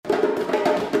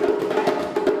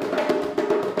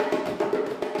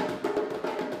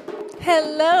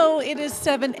Hello, it is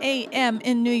 7 a.m.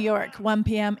 in New York, 1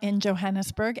 p.m. in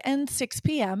Johannesburg, and 6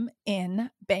 p.m.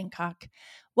 in Bangkok.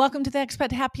 Welcome to the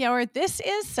Expat Happy Hour. This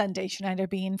is Sunday Schneider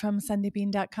Bean from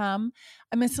SundayBean.com.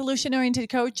 I'm a solution-oriented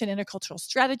coach and intercultural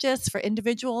strategist for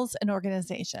individuals and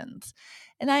organizations.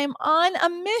 And I am on a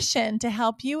mission to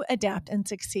help you adapt and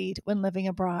succeed when living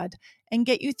abroad and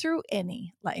get you through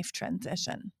any life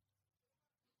transition.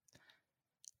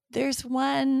 There's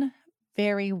one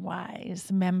very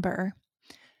wise member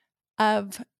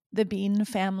of the Bean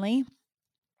family.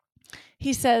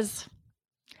 He says,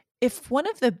 if one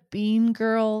of the Bean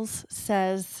girls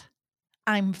says,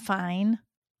 I'm fine,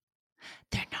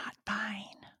 they're not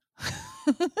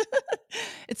fine.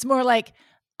 It's more like,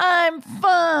 I'm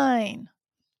fine.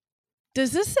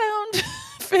 Does this sound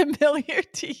familiar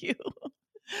to you?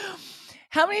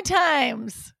 How many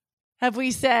times have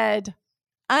we said,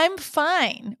 I'm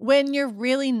fine, when you're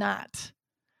really not?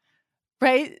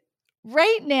 Right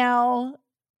now,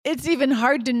 it's even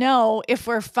hard to know if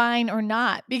we're fine or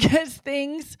not because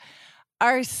things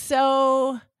are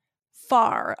so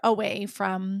far away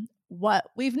from what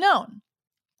we've known.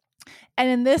 And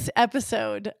in this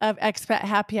episode of Expat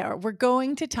Happy Hour, we're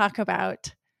going to talk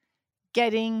about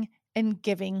getting and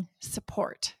giving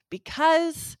support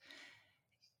because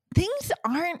things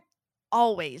aren't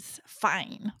always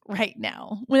fine right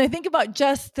now. When I think about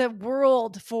just the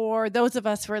world for those of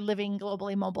us who are living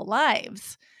globally mobile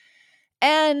lives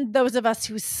and those of us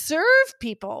who serve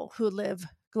people who live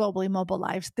globally mobile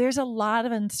lives, there's a lot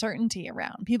of uncertainty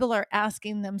around. People are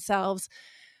asking themselves,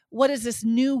 what is this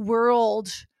new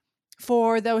world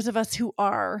for those of us who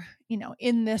are,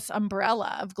 in this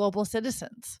umbrella of global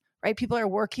citizens, right? People are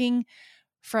working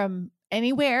from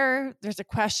anywhere. There's a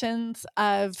questions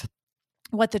of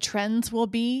what the trends will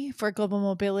be for global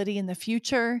mobility in the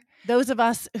future. Those of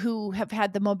us who have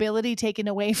had the mobility taken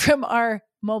away from our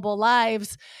mobile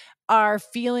lives are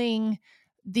feeling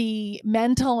the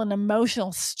mental and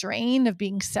emotional strain of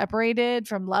being separated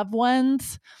from loved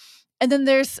ones. And then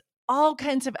there's all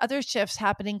kinds of other shifts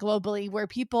happening globally where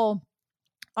people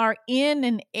are in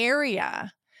an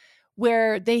area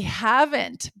where they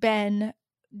haven't been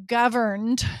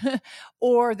governed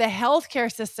or the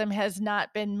healthcare system has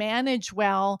not been managed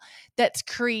well, that's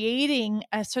creating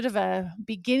a sort of a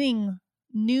beginning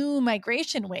new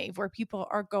migration wave where people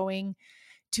are going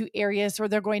to areas where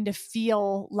they're going to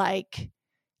feel like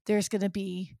there's going to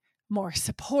be more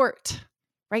support,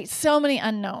 right? So many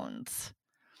unknowns.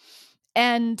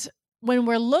 And when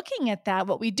we're looking at that,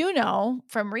 what we do know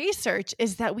from research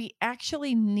is that we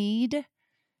actually need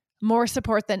more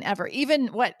support than ever,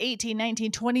 even 18,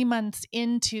 19, 20 months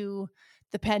into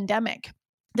the pandemic.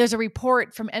 There's a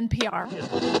report from NPR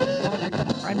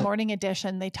on Morning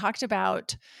Edition. They talked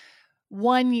about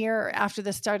 1 year after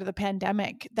the start of the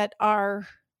pandemic that our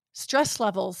stress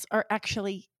levels are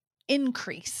actually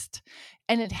increased,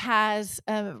 and it has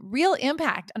a real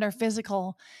impact on our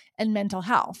physical and mental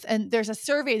health. And there's a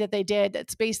survey that they did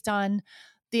that's based on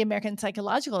the American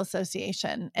Psychological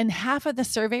Association, and half of the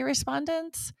survey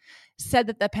respondents said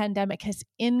that the pandemic has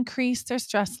increased their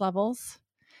stress levels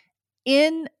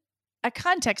in a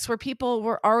context where people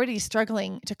were already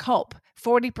struggling to cope.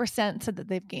 40% said that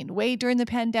they've gained weight during the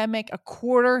pandemic. A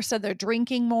quarter said they're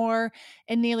drinking more,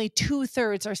 and nearly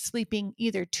 2/3 are sleeping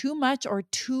either too much or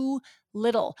too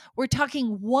little. We're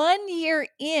talking 1 year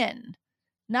in,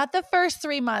 not the first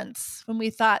 3 months when we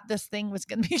thought this thing was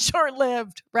going to be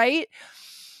short-lived, right?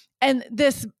 And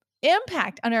this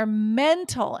impact on our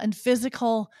mental and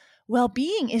physical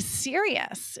well-being is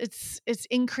serious. It's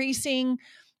increasing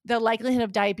the likelihood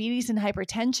of diabetes and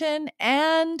hypertension,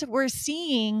 and we're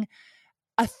seeing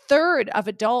 1/3 of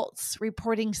adults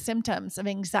reporting symptoms of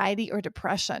anxiety or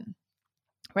depression,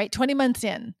 right? 20 months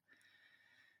in.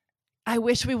 I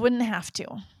wish we wouldn't have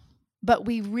to, but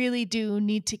we really do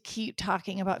need to keep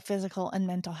talking about physical and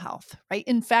mental health, right?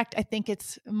 In fact, I think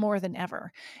it's more than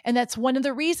ever. And that's one of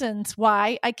the reasons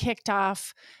why I kicked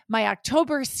off my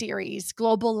October series,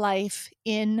 Global Life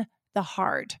in the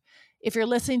Hard. If you're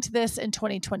listening to this in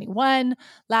 2021,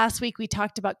 last week we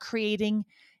talked about creating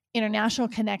international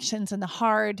connections in the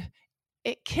hard.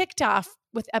 It kicked off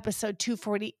with episode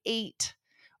 248,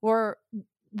 where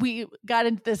we got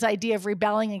into this idea of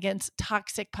rebelling against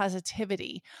toxic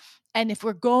positivity. And if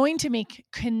we're going to make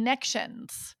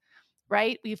connections,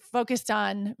 right, we've focused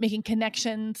on making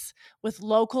connections with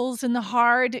locals in the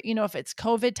hard, if it's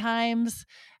COVID times.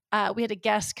 We had a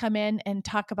guest come in and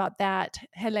talk about that.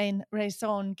 Helene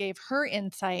Raison gave her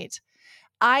insight.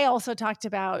 I also talked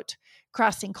about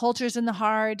crossing cultures in the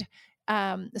hard,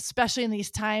 especially in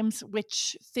these times,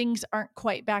 which things aren't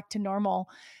quite back to normal.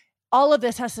 All of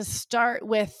this has to start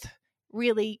with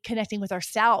really connecting with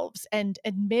ourselves and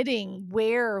admitting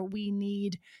where we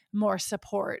need more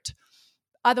support.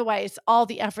 Otherwise, all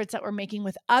the efforts that we're making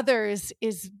with others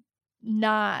is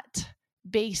not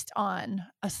based on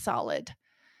a solid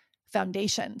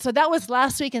foundation. So that was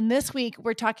last week. And this week,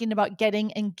 we're talking about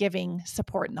getting and giving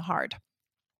support in the hard.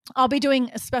 I'll be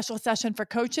doing a special session for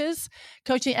coaches,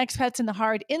 coaching expats in the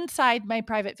hard inside my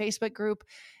private Facebook group,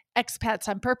 Expats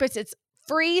on Purpose. It's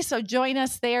free, so join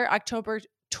us there October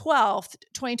 12th,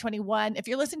 2021. If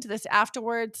you're listening to this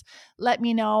afterwards, let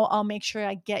me know. I'll make sure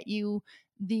I get you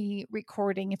the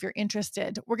recording if you're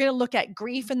interested. We're going to look at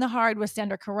grief in the hard with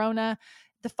Sandra Corona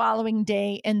the following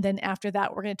day. And then after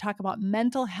that, we're going to talk about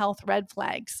mental health red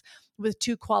flags with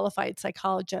two qualified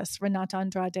psychologists, Renata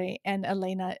Andrade and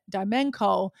Elena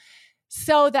Darmenko,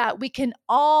 so that we can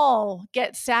all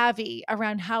get savvy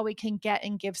around how we can get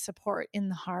and give support in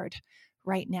the hard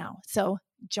right now. So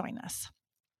join us.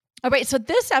 All right, so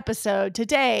this episode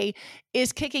today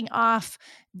is kicking off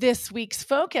this week's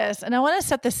focus, and I want to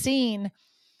set the scene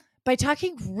by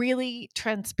talking really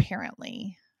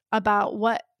transparently about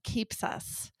what keeps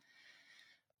us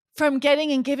from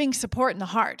getting and giving support in the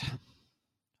hard,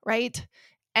 right?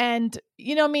 And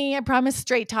you know me, I promise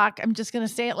straight talk. I'm just going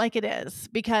to say it like it is,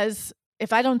 because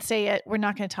if I don't say it, we're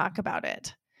not going to talk about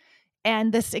it.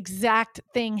 And this exact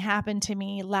thing happened to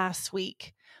me last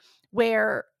week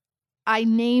where I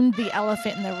named the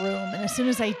elephant in the room. And as soon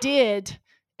as I did,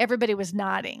 everybody was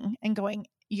nodding and going,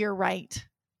 "You're right.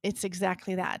 It's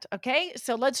exactly that." Okay.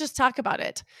 So let's just talk about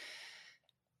it.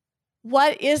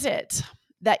 What is it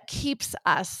that keeps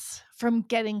us from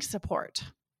getting support?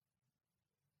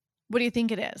 What do you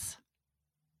think it is?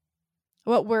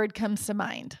 What word comes to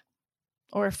mind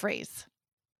or a phrase?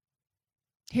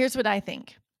 Here's what I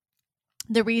think.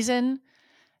 The reason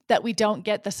that we don't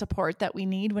get the support that we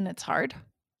need when it's hard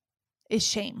is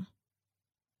shame.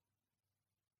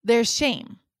 There's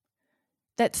shame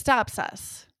that stops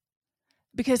us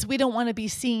because we don't want to be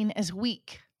seen as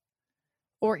weak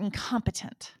or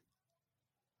incompetent.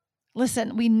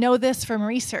 Listen, we know this from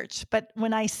research, but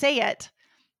when I say it,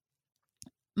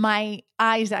 my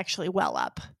eyes actually well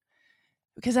up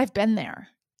because I've been there.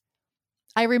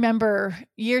 I remember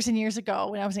years and years ago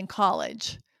when I was in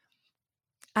college,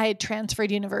 I had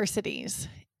transferred universities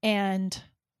and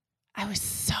I was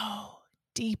so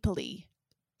deeply,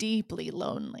 deeply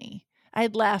lonely. I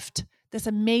had left this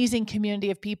amazing community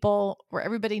of people where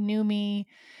everybody knew me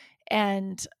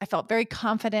and I felt very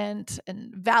confident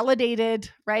and validated,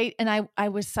 right? And I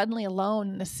was suddenly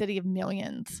alone in a city of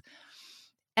millions.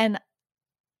 And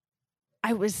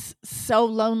I was so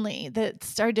lonely that it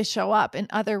started to show up in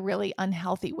other really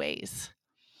unhealthy ways.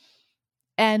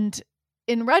 And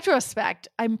in retrospect,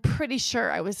 I'm pretty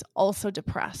sure I was also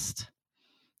depressed,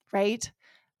 right?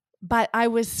 But I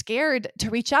was scared to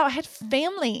reach out. I had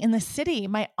family in the city.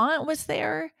 My aunt was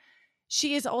there.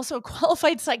 She is also a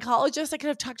qualified psychologist. I could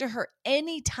have talked to her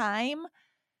anytime.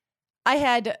 I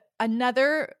had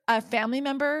another family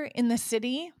member in the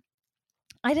city.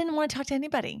 I didn't want to talk to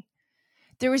anybody.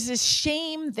 There was this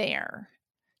shame there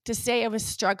to say I was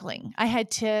struggling. I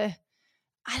had to,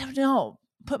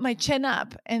 put my chin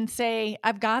up and say,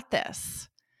 I've got this.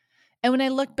 And when I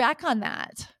look back on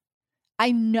that,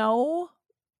 I know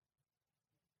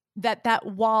that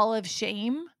wall of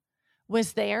shame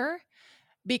was there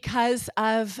because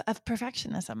of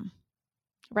perfectionism,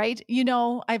 right? You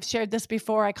know, I've shared this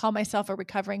before. I call myself a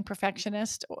recovering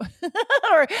perfectionist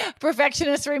or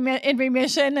perfectionist in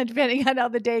remission, depending on how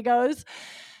the day goes,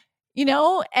 you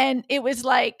know? And it was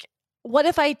like, what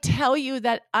if I tell you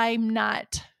that I'm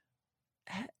not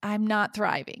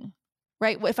thriving,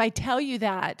 right? If I tell you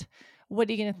that, what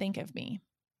are you going to think of me?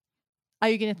 Are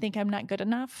you going to think I'm not good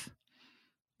enough?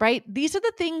 Right? These are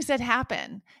the things that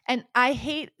happen. And I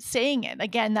hate saying it.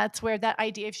 Again, that's where that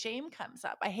idea of shame comes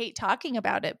up. I hate talking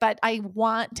about it, but I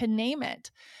want to name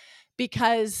it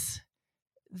because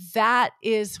that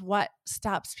is what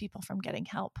stops people from getting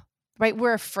help, right?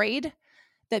 We're afraid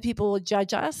that people will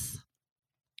judge us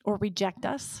or reject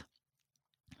us,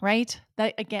 right?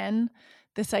 That again,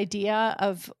 this idea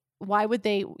of why would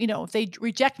they, if they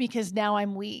reject me because now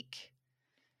I'm weak,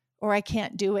 or I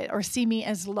can't do it, or see me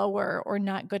as lower or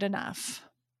not good enough.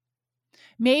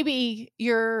 Maybe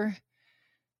you're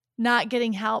not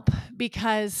getting help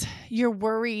because you're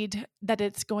worried that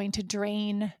it's going to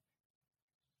drain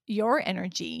your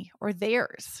energy or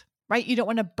theirs, right? You don't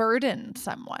want to burden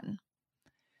someone.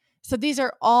 So these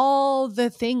are all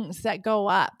the things that go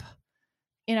up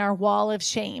in our wall of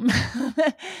shame,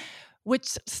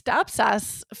 which stops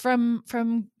us from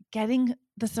getting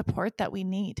the support that we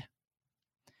need.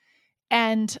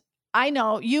 And I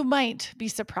know you might be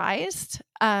surprised,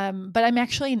 but I'm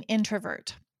actually an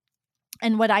introvert.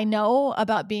 And what I know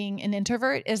about being an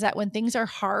introvert is that when things are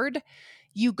hard,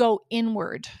 you go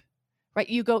inward, right?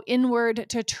 You go inward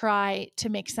to try to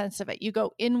make sense of it. You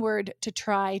go inward to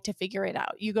try to figure it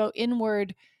out. You go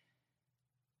inward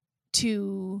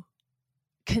to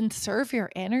conserve your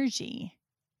energy,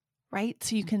 right?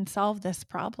 So you can solve this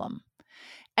problem.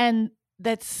 And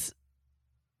that's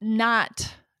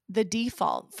not the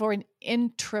default for an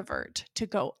introvert to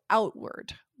go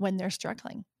outward when they're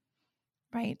struggling,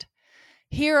 right?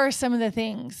 Here are some of the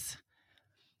things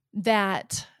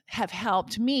that have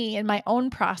helped me in my own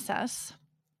process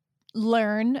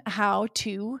learn how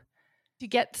to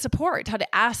get support, how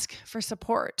to ask for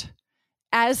support.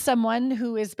 As someone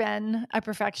who has been a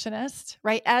perfectionist,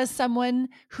 right? As someone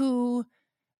who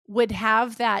would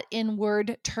have that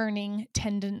inward turning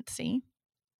tendency.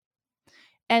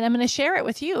 And I'm going to share it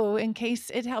with you in case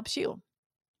it helps you,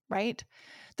 right?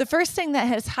 The first thing that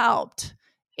has helped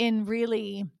in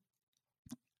really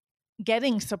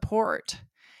getting support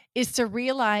is to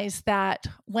realize that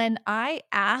when I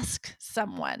ask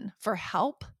someone for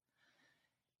help,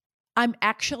 I'm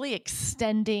actually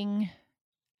extending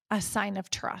a sign of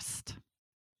trust.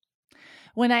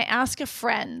 When I ask a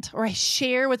friend or I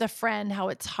share with a friend how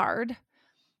it's hard,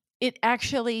 it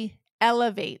actually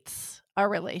elevates our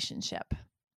relationship,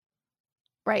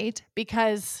 right?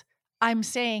 Because I'm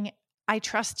saying, I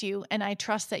trust you and I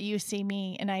trust that you see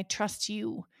me and I trust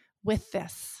you with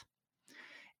this.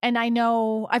 And I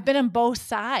know I've been on both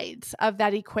sides of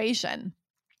that equation.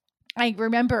 I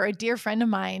remember a dear friend of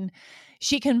mine,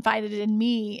 she confided in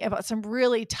me about some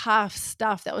really tough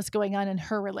stuff that was going on in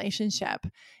her relationship.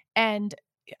 And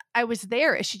I was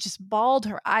there as she just bawled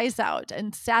her eyes out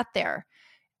and sat there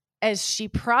as she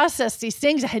processed these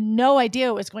things. I had no idea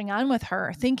what was going on with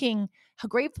her, thinking how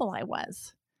grateful I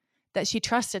was that she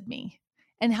trusted me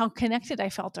and how connected I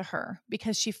felt to her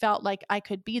because she felt like I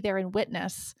could be there and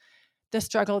witness the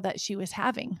struggle that she was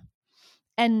having.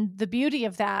 And the beauty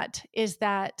of that is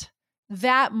that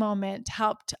that moment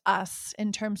helped us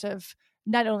in terms of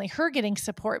not only her getting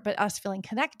support, but us feeling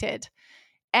connected.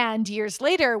 And years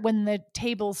later, when the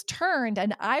tables turned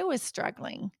and I was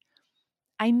struggling,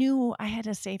 I knew I had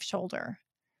a safe shoulder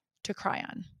to cry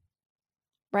on,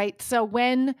 right? So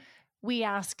when we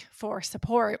ask for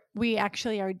support, we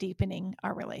actually are deepening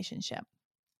our relationship.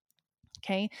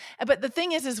 Okay. But the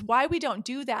thing is why we don't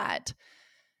do that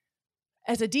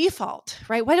as a default,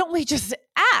 right? Why don't we just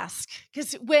ask?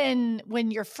 Because when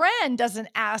your friend doesn't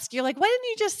ask, you're like, why didn't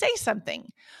you just say something?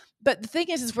 But the thing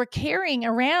is we're carrying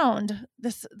around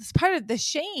this part of the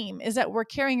shame is that we're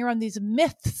carrying around these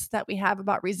myths that we have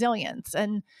about resilience.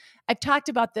 And I've talked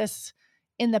about this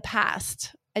in the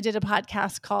past. I did a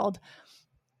podcast called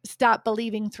Stop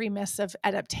Believing 3 Myths of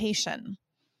Adaptation.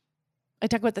 I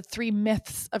talk about the 3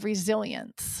 myths of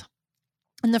resilience.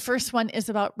 And the first one is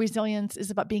about resilience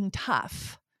is about being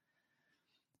tough,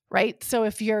 right? So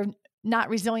if you're not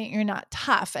resilient, you're not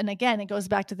tough. And again, it goes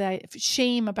back to the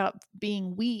shame about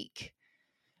being weak.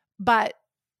 But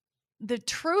the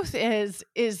truth is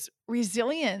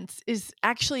resilience is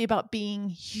actually about being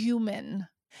human.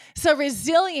 So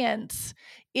resilience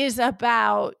is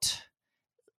about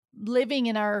living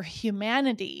in our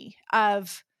humanity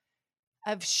of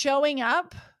showing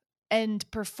up and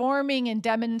performing and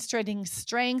demonstrating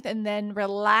strength and then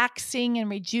relaxing and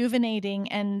rejuvenating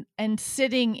and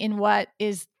sitting in what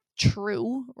is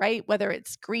true, right? Whether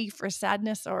it's grief or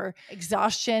sadness or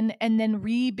exhaustion, and then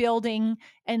rebuilding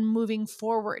and moving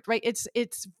forward, right?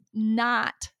 It's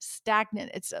not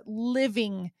stagnant. It's a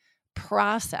living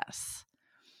process.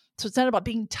 So it's not about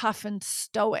being tough and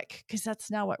stoic, because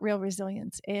that's not what real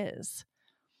resilience is.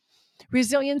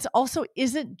 Resilience also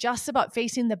isn't just about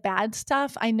facing the bad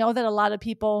stuff. I know that a lot of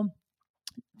people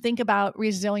think about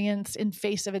resilience in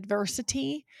face of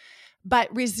adversity,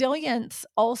 but resilience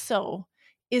also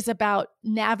is about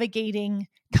navigating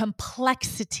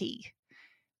complexity,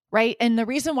 right? And the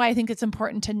reason why I think it's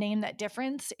important to name that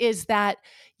difference is that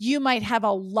you might have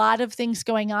a lot of things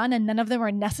going on and none of them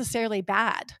are necessarily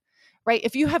bad. Right?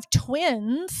 If you have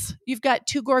twins, you've got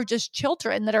 2 gorgeous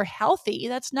children that are healthy.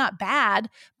 That's not bad,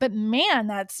 but man,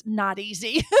 that's not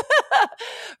easy.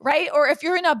 Right? Or if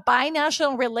you're in a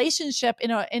binational relationship in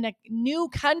a new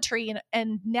country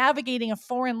and navigating a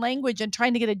foreign language and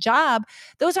trying to get a job,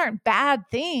 those aren't bad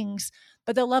things,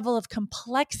 but the level of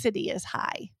complexity is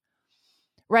high.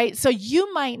 Right? So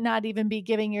you might not even be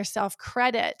giving yourself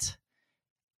credit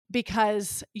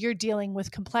because you're dealing with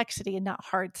complexity and not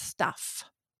hard stuff.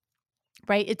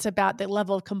 Right? It's about the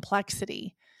level of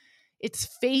complexity. It's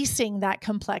facing that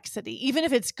complexity, even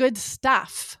if it's good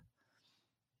stuff,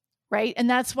 right? And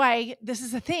that's why this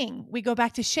is a thing. We go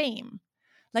back to shame.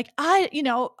 Like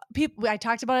people, I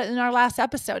talked about it in our last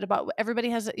episode about everybody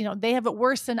has, they have it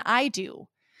worse than I do,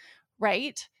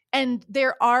 right? And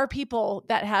there are people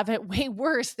that have it way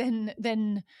worse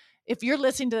than if you're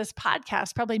listening to this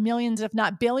podcast, probably millions, if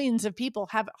not billions of people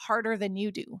have it harder than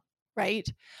you do, right?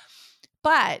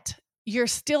 But you're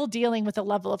still dealing with a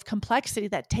level of complexity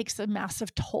that takes a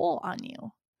massive toll on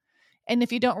you. And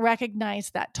if you don't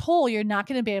recognize that toll, you're not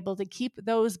going to be able to keep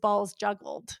those balls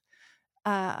juggled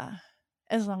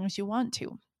as long as you want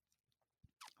to,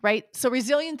 right? So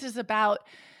resilience is about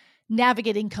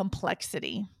navigating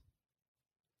complexity.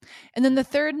 And then the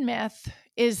third myth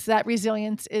is that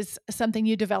resilience is something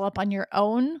you develop on your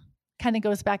own. Kind of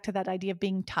goes back to that idea of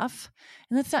being tough.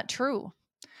 And that's not true.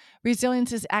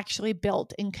 Resilience is actually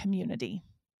built in community.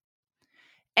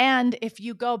 And if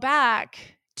you go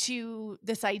back to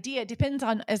this idea, it depends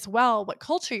on as well what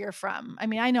culture you're from. I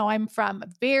mean, I know I'm from a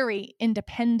very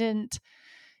independent,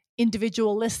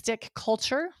 individualistic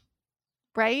culture,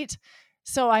 right?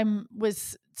 So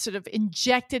was sort of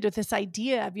injected with this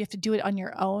idea of you have to do it on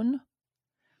your own.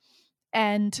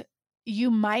 And you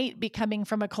might be coming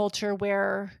from a culture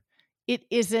where it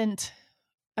isn't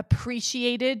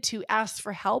appreciated to ask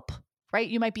for help, right?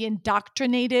 You might be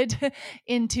indoctrinated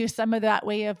into some of that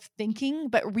way of thinking,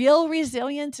 but real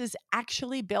resilience is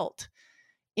actually built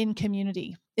in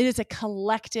community. It is a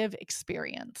collective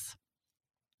experience,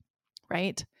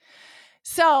 right?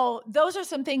 So those are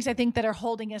some things I think that are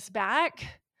holding us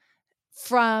back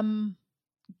from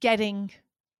getting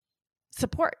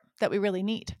support that we really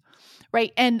need,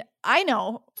 right? And I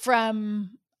know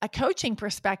from a coaching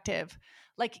perspective,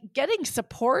 like getting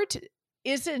support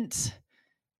isn't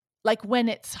like when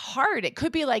it's hard. It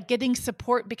could be like getting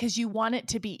support because you want it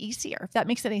to be easier, if that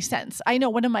makes any sense. I know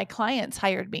one of my clients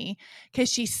hired me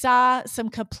because she saw some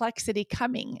complexity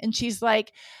coming and she's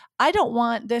like, I don't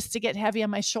want this to get heavy on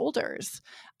my shoulders.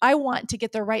 I want to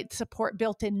get the right support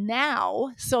built in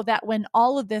now so that when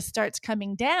all of this starts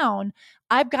coming down,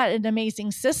 I've got an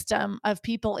amazing system of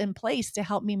people in place to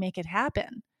help me make it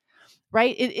happen.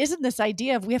 Right? It isn't this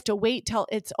idea of we have to wait till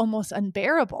it's almost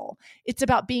unbearable. It's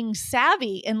about being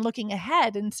savvy and looking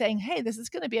ahead and saying, hey, this is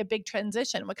going to be a big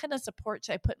transition. What kind of support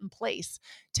should I put in place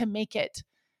to make it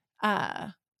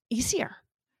easier?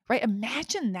 Right?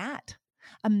 Imagine that.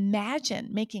 Imagine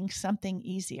making something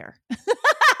easier,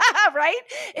 right?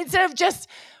 Instead of just,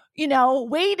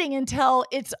 waiting until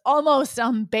it's almost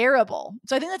unbearable.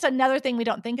 So I think that's another thing we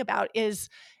don't think about is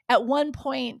at one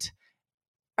point,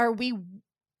 are we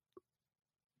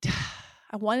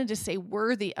I wanted to say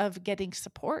worthy of getting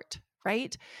support,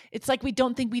 right? It's like we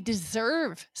don't think we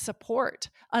deserve support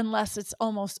unless it's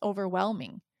almost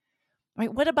overwhelming,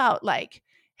 right? What about like,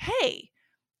 hey,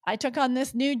 I took on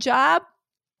this new job.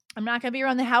 I'm not going to be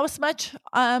around the house much.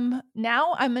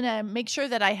 Now I'm going to make sure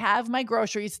that I have my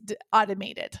groceries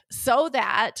automated so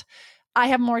that I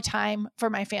have more time for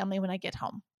my family when I get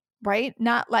home, right?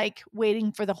 Not like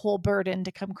waiting for the whole burden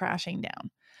to come crashing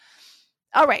down.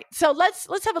 All right, so let's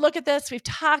have a look at this. We've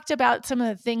talked about some of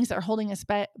the things that are holding us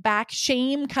back.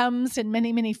 Shame comes in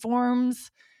many, many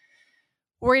forms.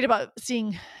 Worried about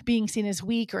being seen as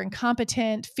weak or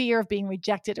incompetent, fear of being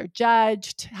rejected or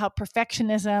judged, how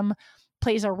perfectionism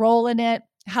plays a role in it,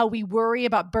 how we worry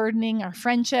about burdening our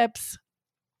friendships,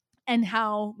 and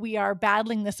how we are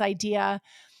battling this idea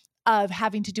of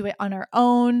having to do it on our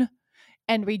own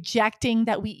and rejecting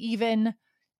that we even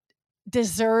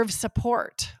deserve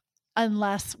support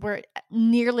unless we're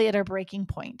nearly at our breaking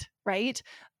point, right?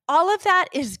 All of that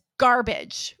is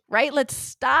garbage, right? Let's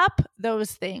stop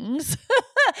those things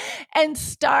and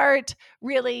start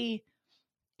really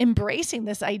embracing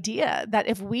this idea that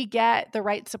if we get the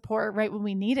right support right when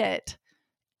we need it,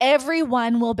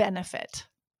 everyone will benefit,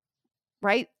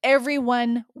 right?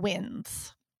 Everyone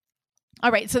wins.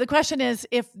 All right. So the question is,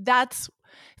 if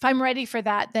I'm ready for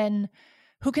that, then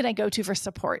who can I go to for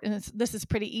support? And this is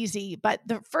pretty easy, but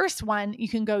the first one you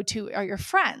can go to are your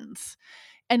friends.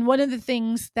 And one of the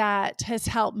things that has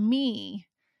helped me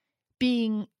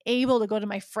being able to go to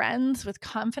my friends with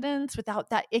confidence without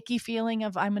that icky feeling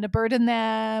of I'm going to burden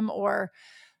them or,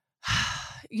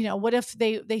 what if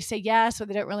they say yes or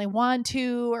they don't really want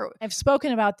to? Or I've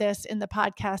spoken about this in the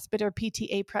podcast, Bitter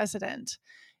PTA President.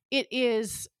 It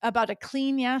is about a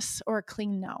clean yes or a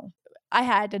clean no. I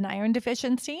had an iron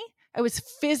deficiency. I was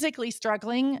physically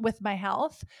struggling with my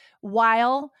health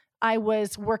while I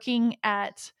was working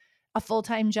at a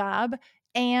full-time job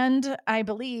and I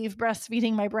believe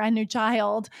breastfeeding my brand new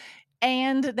child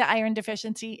and the iron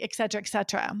deficiency, et cetera, et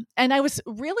cetera. And I was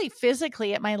really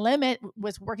physically at my limit,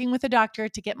 was working with a doctor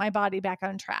to get my body back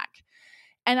on track.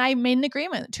 And I made an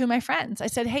agreement with two of my friends. I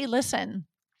said, hey, listen,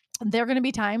 there are going to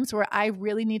be times where I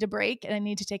really need a break and I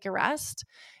need to take a rest.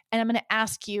 And I'm going to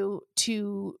ask you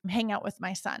to hang out with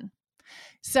my son.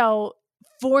 So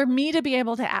for me to be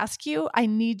able to ask you, I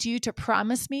need you to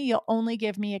promise me you'll only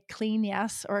give me a clean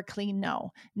yes or a clean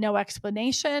no. No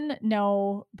explanation,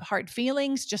 no hard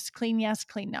feelings, just clean yes,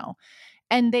 clean no.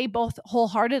 And they both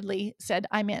wholeheartedly said,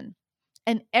 I'm in.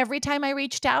 And every time I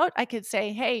reached out, I could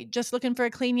say, hey, just looking for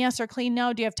a clean yes or clean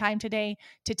no. Do you have time today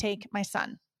to take my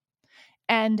son?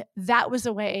 And that was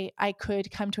a way I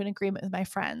could come to an agreement with my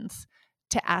friends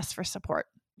to ask for support.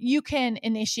 You can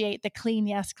initiate the clean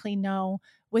yes, clean no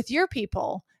with your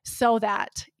people so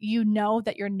that you know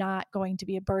that you're not going to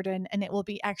be a burden and it will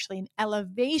be actually an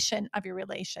elevation of your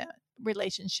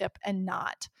relationship and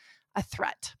not a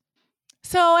threat.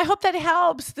 So I hope that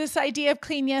helps, this idea of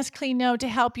clean yes, clean no, to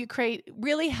help you create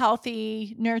really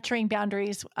healthy, nurturing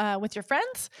boundaries with your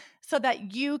friends so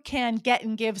that you can get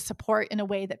and give support in a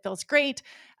way that feels great.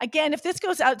 Again, if this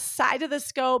goes outside of the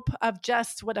scope of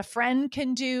just what a friend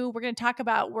can do, we're going to talk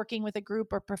about working with a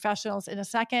group or professionals in a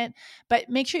second, but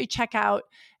make sure you check out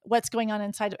what's going on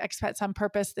inside of Expats on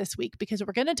Purpose this week, because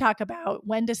we're going to talk about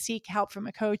when to seek help from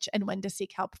a coach and when to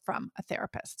seek help from a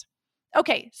therapist.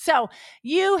 Okay, so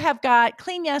you have got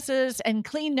clean yeses and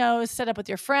clean nos set up with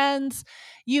your friends.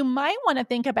 You might want to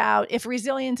think about, if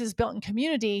resilience is built in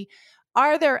community,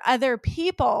 are there other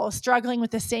people struggling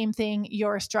with the same thing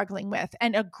you're struggling with?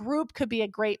 And a group could be a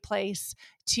great place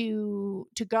to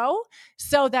go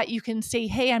so that you can say,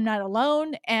 hey, I'm not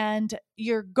alone. And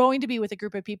you're going to be with a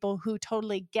group of people who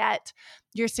totally get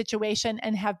your situation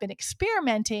and have been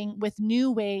experimenting with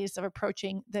new ways of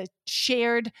approaching the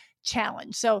shared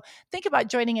challenge. So think about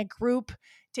joining a group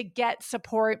to get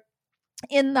support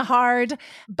in the hard,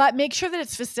 but make sure that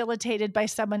it's facilitated by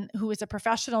someone who is a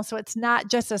professional. So it's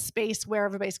not just a space where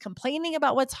everybody's complaining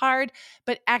about what's hard,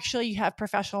 but actually you have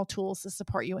professional tools to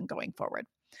support you in going forward.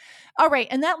 All right.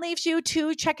 And that leaves you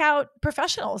to check out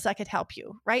professionals that could help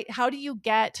you, right? How do you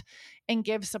get and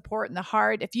give support in the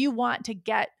hard? If you want to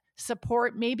get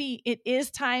support, maybe it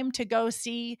is time to go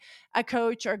see a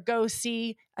coach or go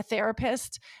see a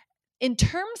therapist. In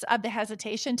terms of the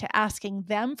hesitation to asking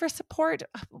them for support,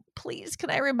 please,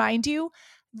 can I remind you,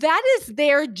 that is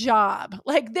their job.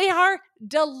 Like, they are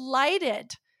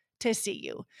delighted to see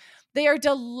you. They are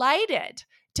delighted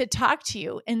to talk to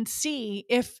you and see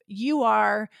if you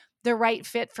are the right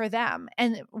fit for them.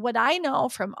 And what I know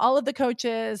from all of the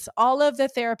coaches, all of the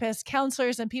therapists,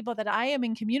 counselors, and people that I am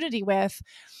in community with,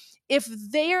 if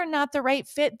they are not the right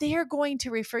fit, they are going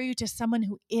to refer you to someone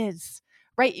who is.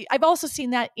 Right. I've also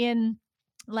seen that in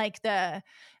like the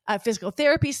physical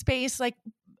therapy space, like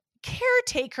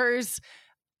caretakers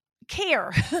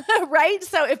care, right?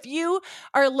 So if you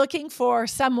are looking for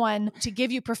someone to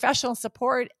give you professional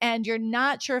support and you're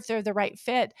not sure if they're the right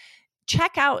fit,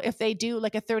 check out if they do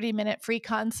like a 30-minute free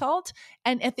consult.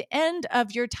 And at the end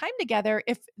of your time together,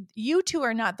 if you two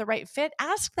are not the right fit,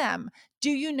 ask them,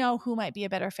 do you know who might be a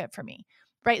better fit for me?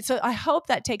 Right. So I hope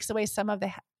that takes away some of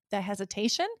the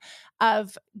hesitation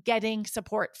of getting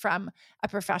support from a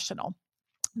professional.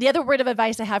 The other word of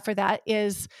advice I have for that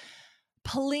is,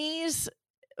 please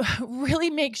really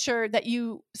make sure that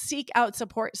you seek out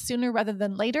support sooner rather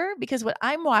than later, because what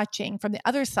I'm watching from the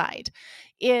other side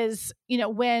is,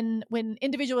 when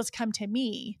individuals come to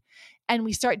me and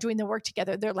we start doing the work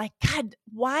together, they're like, God,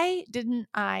 why didn't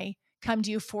I come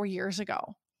to you 4 years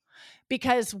ago?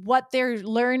 Because what they're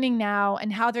learning now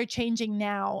and how they're changing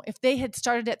now, if they had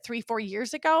started it 3-4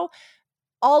 years ago,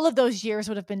 all of those years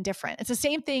would have been different. It's the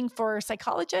same thing for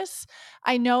psychologists.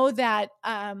 I know that,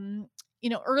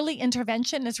 early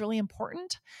intervention is really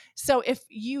important. So if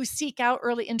you seek out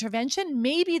early intervention,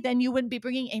 maybe then you wouldn't be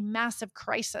bringing a massive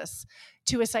crisis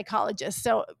to a psychologist.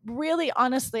 So really,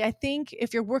 honestly, I think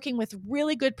if you're working with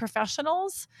really good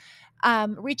professionals,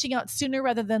 reaching out sooner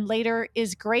rather than later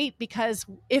is great, because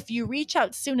if you reach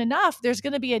out soon enough, there's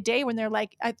going to be a day when they're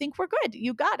like, I think we're good.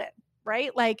 You got it.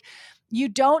 Right? Like, you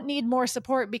don't need more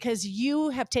support because you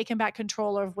have taken back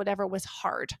control of whatever was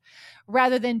hard,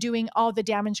 rather than doing all the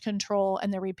damage control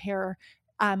and the repair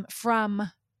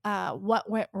from what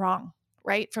went wrong,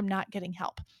 right? From not getting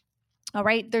help. All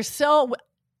right.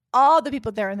 All the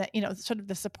people there in the, sort of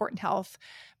the support and health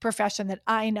profession that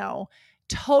I know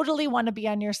totally want to be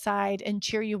on your side and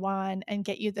cheer you on and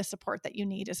get you the support that you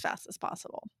need as fast as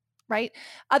possible. Right.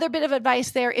 Other bit of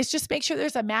advice there is just make sure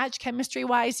there's a match chemistry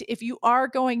wise. If you are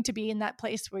going to be in that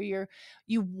place where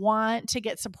you want to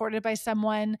get supported by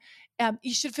someone,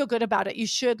 you should feel good about it. You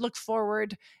should look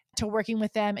forward to working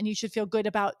with them, and you should feel good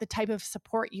about the type of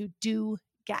support you do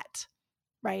get.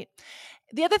 right?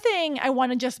 The other thing I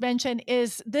want to just mention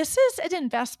is this is an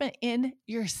investment in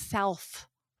yourself,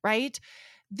 right?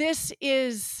 This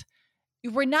is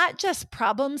we're not just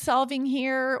problem solving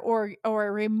here or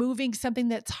removing something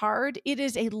that's hard. It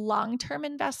is a long-term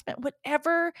investment.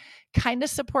 Whatever kind of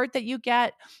support that you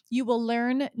get, you will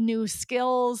learn new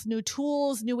skills, new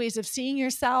tools, new ways of seeing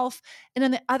yourself. And on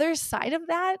the other side of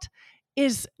that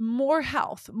is more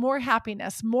health, more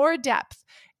happiness, more depth,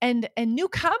 and new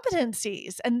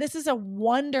competencies. And this is a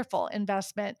wonderful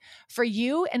investment for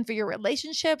you and for your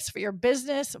relationships, for your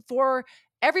business, for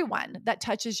everyone that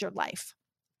touches your life.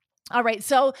 All right,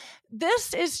 so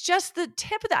this is just the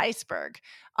tip of the iceberg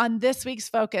on this week's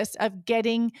focus of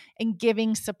getting and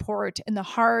giving support in the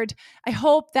hard. I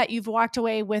hope that you've walked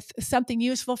away with something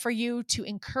useful for you to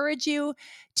encourage you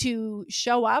to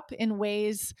show up in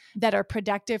ways that are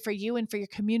productive for you and for your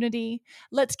community.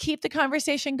 Let's keep the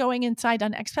conversation going inside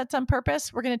on Expats on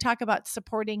Purpose. We're going to talk about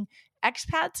supporting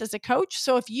expats as a coach.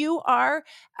 So if you are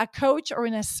a coach or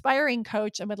an aspiring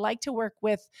coach and would like to work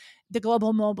with the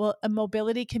global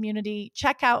mobility community,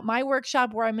 check out my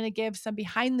workshop where I'm going to give some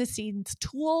behind the scenes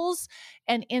tools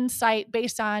and insight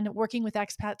based on working with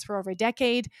expats for over a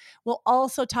decade. We'll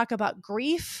also talk about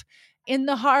grief in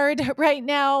the hard right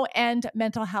now and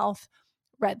mental health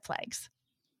red flags.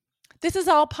 This is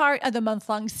all part of the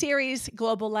month-long series,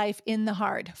 Global Life in the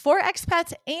Hard, for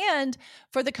expats and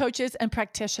for the coaches and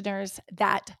practitioners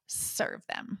that serve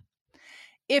them.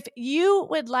 If you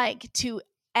would like to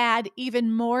add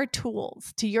even more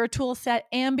tools to your tool set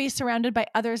and be surrounded by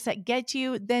others that get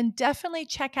you, then definitely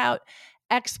check out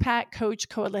Expat Coach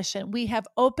Coalition. We have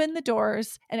opened the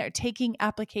doors and are taking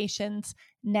applications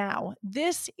now.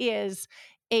 This is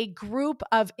a group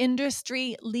of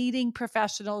industry leading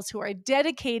professionals who are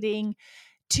dedicating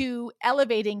to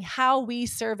elevating how we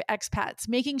serve expats,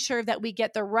 making sure that we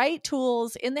get the right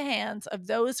tools in the hands of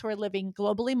those who are living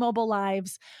globally mobile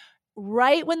lives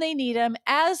right when they need them,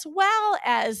 as well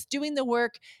as doing the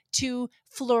work to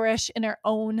flourish in our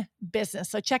own business.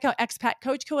 So check out Expat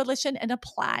Coach Coalition and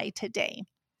apply today.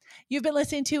 You've been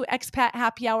listening to Expat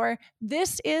Happy Hour.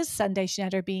 This is Sunday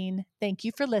Schneiderbean. Thank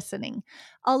you for listening.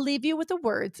 I'll leave you with the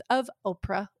words of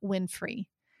Oprah Winfrey.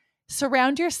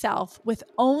 Surround yourself with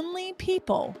only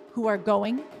people who are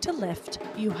going to lift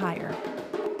you higher.